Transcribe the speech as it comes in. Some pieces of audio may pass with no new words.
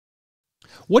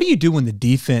What do you do when the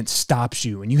defense stops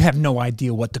you and you have no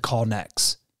idea what to call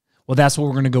next? Well, that's what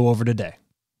we're going to go over today.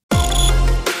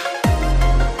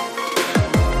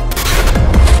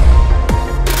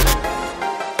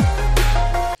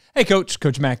 Hey Coach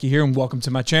McKie here, and welcome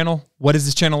to my channel. What is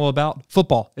this channel all about?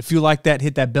 Football. If you like that,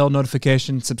 hit that bell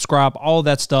notification, subscribe, all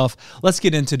that stuff. Let's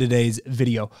get into today's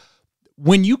video.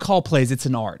 When you call plays, it's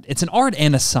an art. It's an art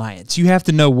and a science. You have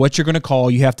to know what you're going to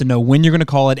call, you have to know when you're going to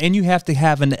call it, and you have to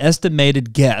have an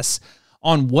estimated guess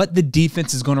on what the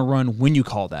defense is going to run when you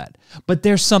call that. But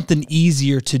there's something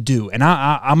easier to do, and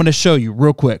I'm going to show you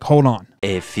real quick. Hold on.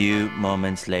 A few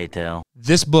moments later.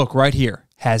 This book right here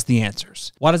has the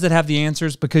answers. Why does it have the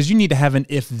answers? Because you need to have an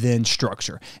if-then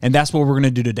structure. And that's what we're going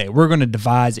to do today. We're going to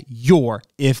devise your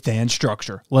if-then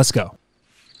structure. Let's go.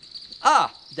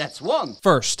 That's one.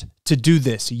 First, to do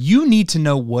this, you need to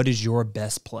know what is your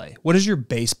best play. What is your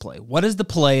base play? What is the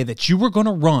play that you were going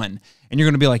to run? And you're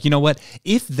going to be like, you know what?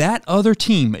 If that other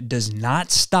team does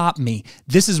not stop me,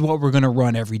 this is what we're going to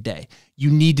run every day. You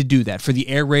need to do that. For the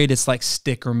air raid, it's like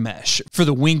stick or mesh. For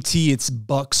the wing tee, it's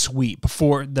buck sweep.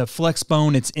 For the flex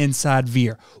bone, it's inside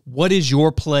veer. What is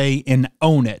your play, and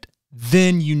own it?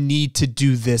 Then you need to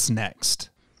do this next.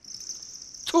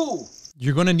 2.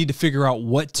 You're going to need to figure out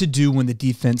what to do when the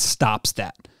defense stops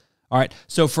that. All right,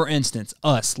 so for instance,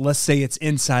 let's say it's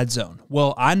inside zone.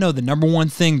 Well, I know the number one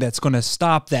thing that's going to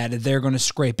stop that is they're going to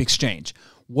scrape exchange.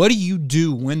 What do you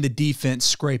do when the defense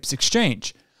scrapes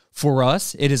exchange? For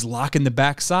us, it is locking the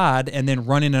backside and then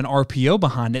running an RPO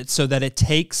behind it so that it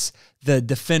takes the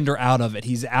defender out of it.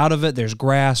 He's out of it. There's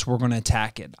grass. We're going to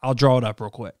attack it. I'll draw it up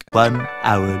real quick. 1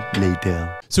 hour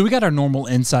later. So we got our normal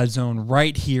inside zone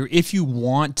right here. If you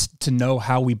want to know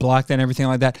how we block that and everything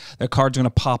like that, the card's going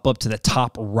to pop up to the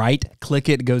top right. Click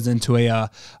it. It goes into a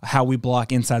how we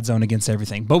block inside zone against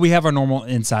everything. But we have our normal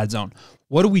inside zone.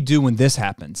 What do we do when this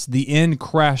happens? The end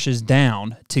crashes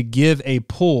down to give a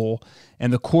pull,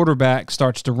 and the quarterback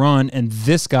starts to run, and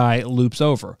this guy loops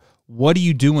over. What do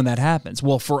you do when that happens?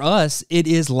 Well, for us, it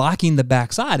is locking the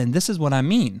backside, and this is what I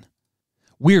mean.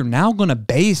 We're now going to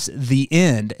base the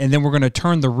end, and then we're going to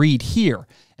turn the read here.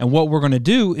 And what we're going to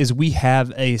do is we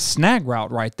have a snag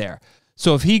route right there.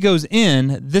 So if he goes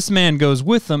in, this man goes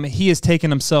with him. He is taking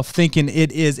himself thinking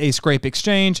it is a scrape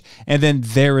exchange, and then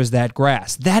there is that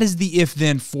grass. That is the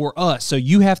if-then for us. So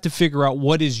you have to figure out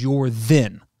what is your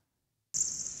then.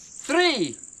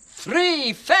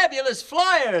 3 fabulous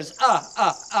flyers.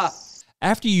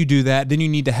 After you do that, then you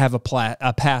need to have a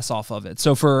pass off of it.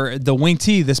 So for the wing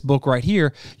tee, this book right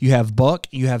here, you have buck,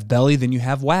 you have belly, then you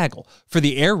have waggle. For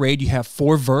the air raid, you have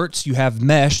 4 verts, you have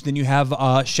mesh, then you have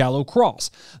shallow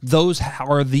cross. Those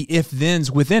are the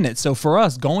if-thens within it. So for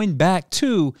us, going back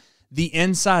to the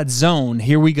inside zone,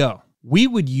 here we go. We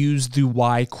would use the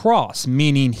Y cross,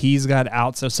 meaning he's got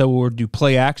out. So we'll do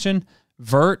play action,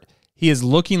 vert. He is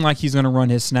looking like he's going to run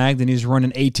his snag. Then he's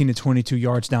running 18 to 22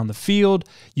 yards down the field.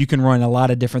 You can run a lot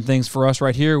of different things. For us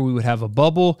right here, we would have a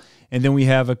bubble, and then we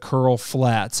have a curl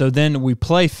flat. So then we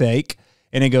play fake,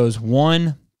 and it goes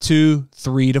 1, 2,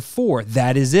 3 to 4.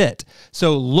 That is it.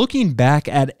 So looking back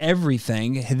at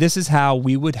everything, this is how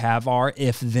we would have our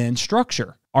if-then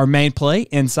structure. Our main play,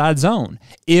 inside zone.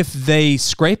 If they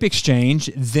scrape exchange,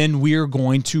 then we're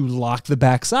going to lock the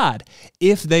backside.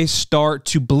 If they start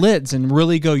to blitz and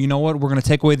really go, you know what, we're going to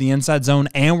take away the inside zone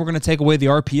and we're going to take away the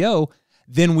RPO,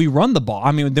 then we run the ball.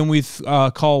 Then we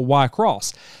call Y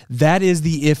cross. That is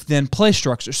the if-then play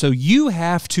structure. So you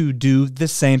have to do the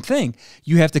same thing.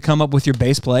 You have to come up with your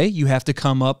base play. You have to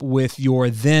come up with your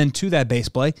then to that base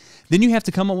play. Then you have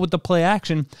to come up with the play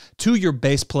action to your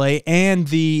base play and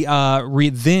the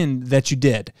then that you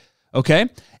did. Okay?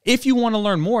 If you want to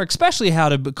learn more, especially how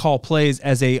to call plays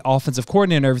as a offensive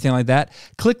coordinator and everything like that,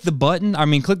 click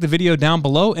the video down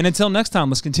below. And until next time,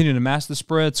 let's continue to master the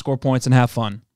spread, score points, and have fun.